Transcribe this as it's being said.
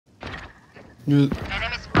Enemy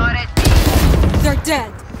spotted. They're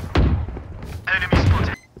dead. Enemy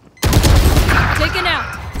spotted. Taken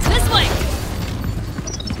out. This way.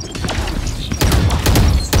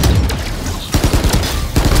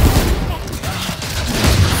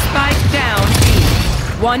 Spike down. B.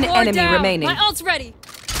 One Four enemy down. remaining. My ult's ready.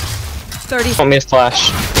 30. Want me to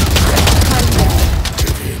flash?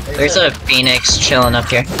 There's a phoenix chilling up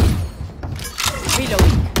here.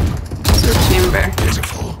 Reloading. Chamber.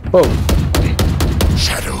 Whoa.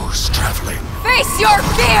 Shadows traveling. Face your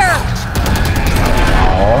fear.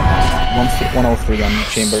 Oh, 103 on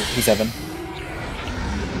chamber. He's Evan.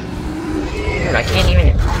 Dude, I can't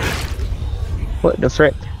even. What the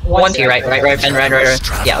frick? One to your right, Ben, right.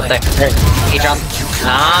 Yeah, up there. He dropped.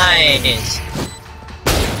 Nice.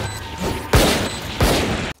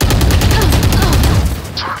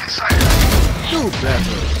 Do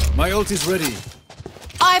better. My ult is ready.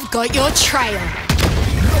 I've got your trail.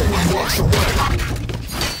 No one walks away.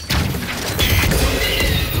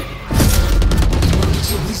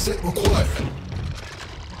 It's a reset required.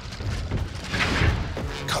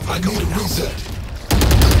 I need a reset.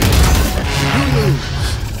 You lose.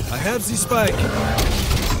 I have the spike.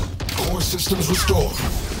 Core systems restored.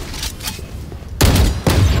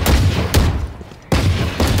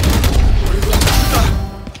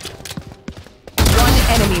 One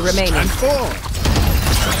enemy remaining. And fall.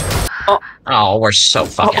 Oh, we're so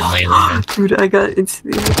fucking late. Dude, I got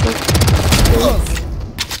instantly.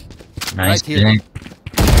 Nice. Right here.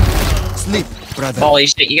 Sleep, brother. Holy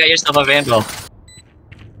shit, you got yourself a vandal.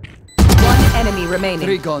 One enemy remaining.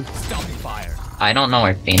 3 gone. Stopping fire. I don't know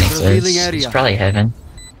where Phoenix Revealing is. area. It's probably heaven.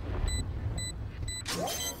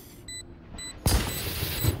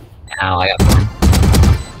 Ow, I got one.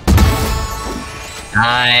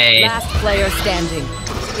 Nice. Last player standing.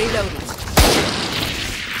 Reloading.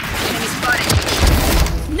 Enemy spotted.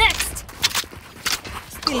 Next.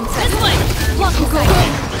 Stealing This way. Block go.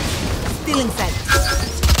 Stealing set.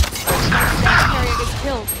 Carrier is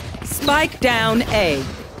killed. Spike down A.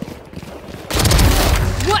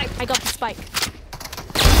 What? I got the spike.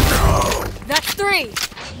 That's 3.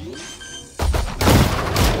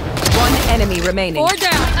 One enemy remaining. 4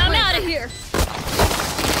 down. I'm out of here.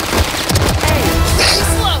 Too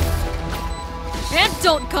slow. And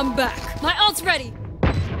don't come back. My ult's ready.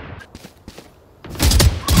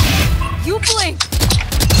 You blink.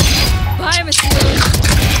 Bye, Monsieur.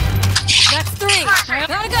 That's 3. I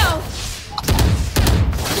gotta go.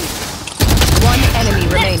 One enemy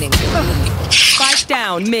remaining. Spike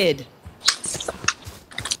down mid.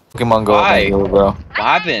 Pokemon Go. Why? Bro. What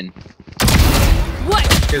happened? What?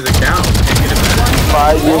 His account.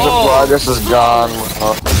 5 years of progress is gone.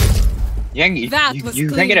 That was You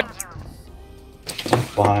clean. can't get it.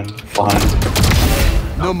 Fine.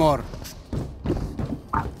 No more.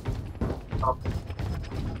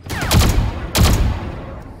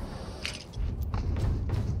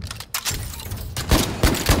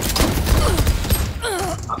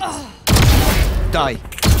 Die.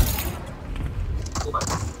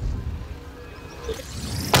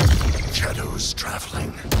 Shadows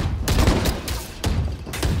traveling.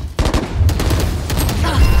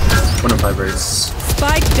 1 of 5 race.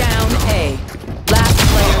 Spike down A. Last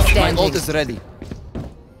player My standing. ult is ready.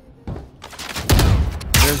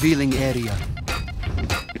 Revealing area.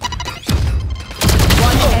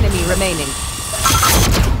 One enemy remaining.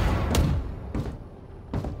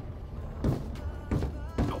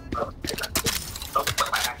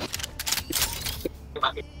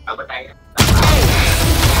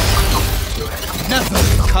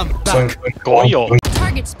 Never come back.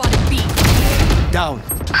 Target spotted B. Down.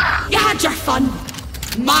 You had your fun.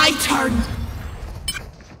 My turn.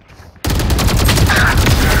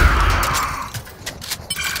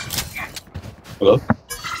 Hello?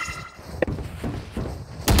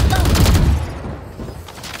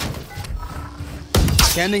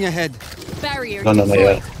 Scanning ahead. Barrier. No, not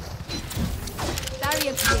yet.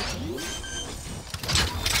 Barrier created.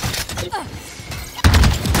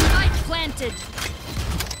 I planted.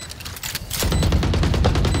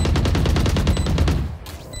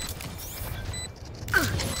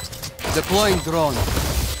 Deploying drone.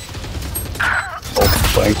 Oh,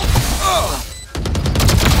 flank.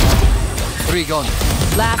 3 gone.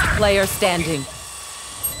 Last player standing.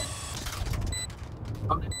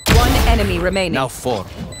 One enemy remaining. Now 4.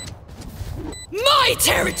 My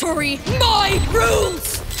territory. My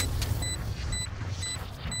rules.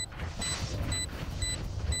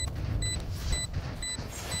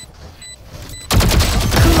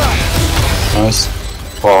 Nice.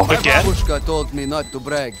 Wow. Again? Babushka told me not to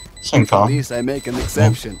brag. Same At time. least I make an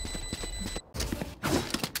exception.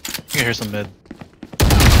 You can hear some mid.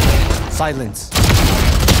 Silence.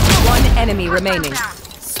 One enemy remaining.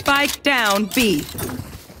 Spike down B.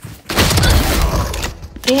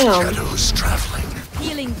 Damn. Shadows traveling.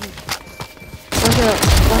 Healing you. Watch out.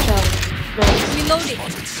 Watch out. Nice. Reloading.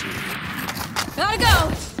 Gotta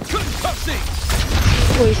go.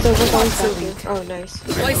 Oh, he's still going something. Oh, nice.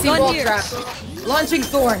 Placing Gun wall here. trap. Launching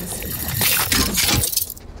thorns.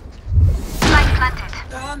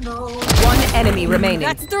 One enemy remaining.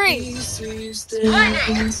 That's 3.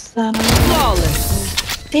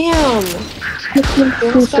 Flawless. Damn.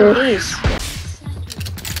 Don't stop ace.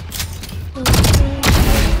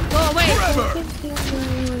 Go away.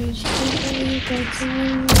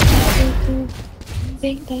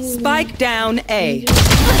 Spike down A.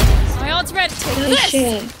 My ult's ready. Take Oh, this.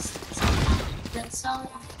 shit.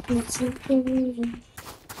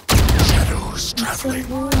 Shadows traveling.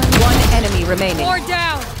 One enemy remaining. 4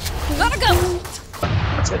 down. Gotta go.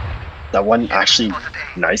 That's it. That one actually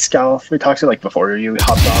nice gal we talked to like before you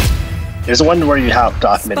hopped off. There's the one where you hopped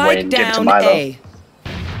off midway Spike and gave it to down Milo. A.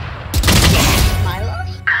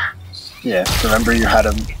 Yeah, remember you had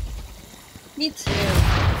him. Me too.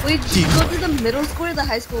 Wait, did you go to the middle school or the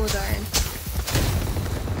high school with Darren?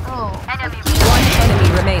 Oh. One enemy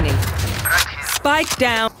remaining. Spike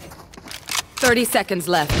down. 30 seconds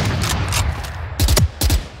left.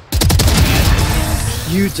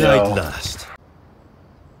 You died Yo. last.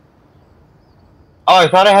 Oh, I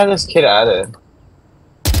thought I had this kid added.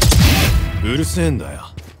 うるせえんだよ。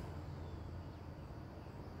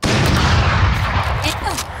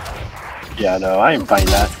Yeah, no, I ain't buying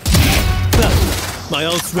that. My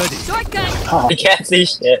ult's ready. Short gun. Oh, You can't see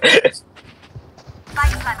shit.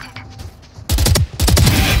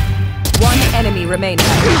 One enemy remaining.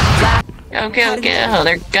 Last Okay. Oh,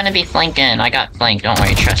 they're gonna be flanking. I got flanked. Don't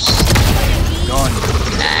worry, trust. Gone.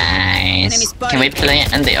 Nice. Can we play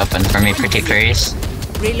it in the open for me, pretty please?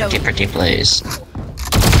 Pretty please.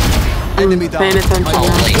 Enemy Paying attention now.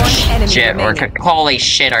 Holy enemy shit! remaining. Holy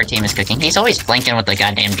shit! Our team is cooking. He's always flanking with the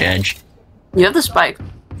goddamn judge. You have the spike.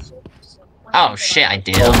 Oh shit! I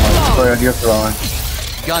do. Sorry, you're throwing.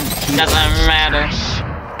 Gun. Doesn't matter.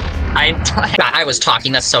 I was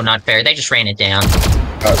talking. That's so not fair. They just ran it down.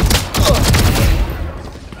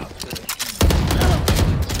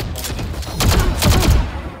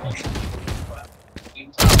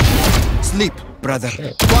 Sleep, brother.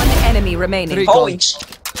 One enemy remaining. Holy sh!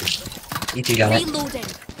 You two got it. Reloading.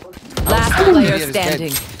 Last player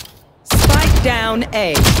standing. Spike down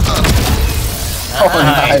A.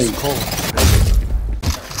 Nice.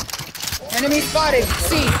 Enemy spotted.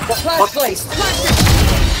 C. Flash place.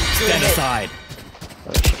 Stand aside.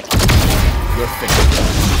 You're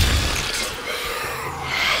finished.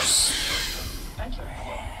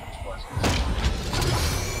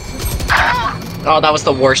 Oh, that was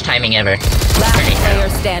the worst timing ever. Last player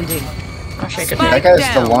standing. Oh, shit, good. Spike That guy's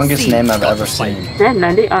the down, longest C. name I've ever seen. Dead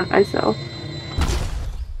 90 on ISO.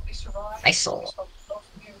 ISO.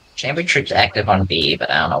 Chamber troops active on B, but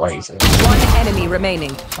I don't know where he's at. One enemy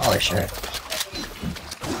remaining. Holy shit.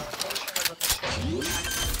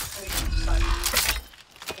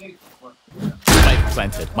 Spike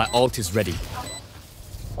planted. My ult is ready.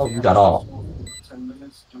 Oh, you got all. 10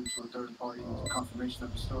 minutes due to a third party confirmation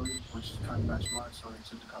of the story, which kind of matched my story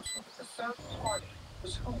to the customer. The third party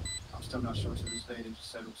was who? I'm still not sure to this day. They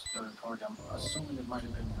just said it was a third party. I'm assuming it might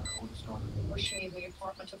have been her oldest daughter. Was she in the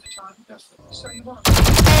apartment at the time? Yes. So you were.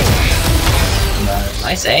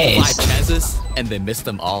 Nice ace. 5 chances, and they missed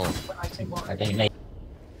them all. I didn't make.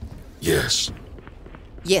 Yes.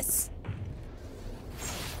 Yes.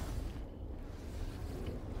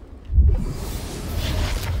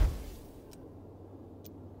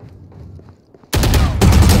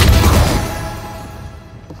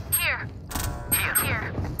 Here.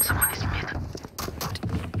 Someone is mid.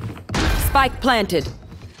 Spike planted.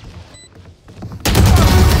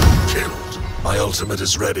 Killed. My ultimate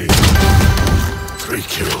is ready. 3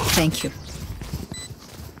 kills. Thank you.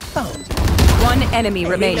 One enemy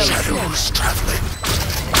remaining. Shadows traveling.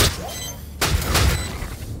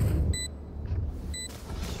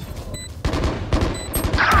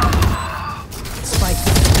 Spike.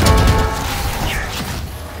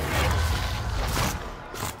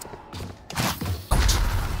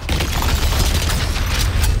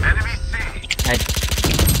 Enemy C.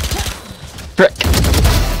 Frick.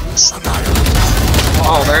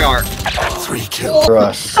 Oh, there you are. 3 kills. For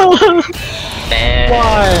us. Oh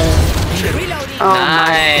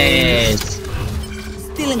Nice.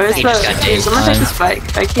 Where's He just got the... Dave's Someone take the gun.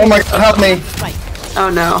 spike. I Oh can't. my god, help me! Oh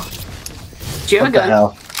no. Do you have What a the gun?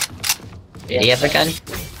 hell? Did he have a gun?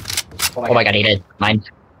 Oh my god, he did. Mine.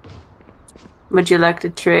 Would you like to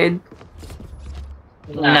trade?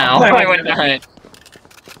 No, I would not.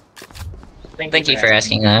 Thank you for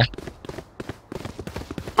asking that.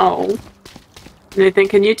 Oh. Nathan,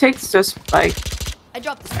 can you take the spike? I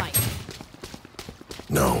dropped the spike.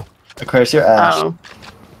 No. Aquarius, you're ash. Oh.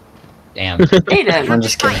 Damn. Aiden. I'm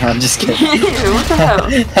just kidding. I'm just kidding. What the hell?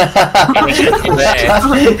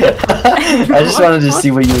 I just wanted to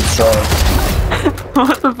see what you would say.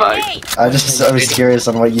 What the fuck? I was curious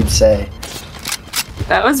on what you'd say.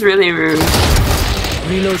 That was really rude.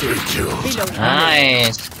 Reloading.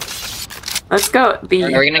 Nice. Let's go B.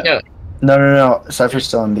 Are we gonna go? No. Cypher's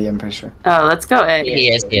still on B, I'm pretty sure. Oh, let's go A. He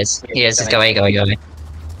is. Let's go away, go away.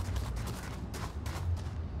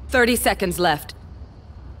 30 seconds left.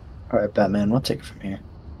 Alright, Batman, we'll take it from here.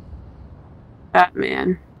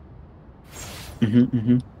 Batman.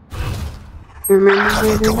 Mm-hmm.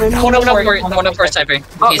 Remember? One up for Cypher.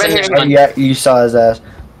 Oh, He's right in here. this one. Yeah, you saw his ass.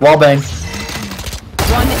 Wallbang.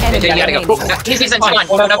 One enemy You gotta go. remaining. He's in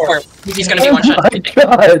one up for. He's gonna be one Oh shot. my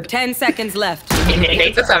god! 10 seconds left.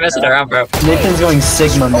 Nathan's not messing around, bro. Nathan's going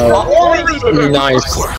Sigma mode. Nice.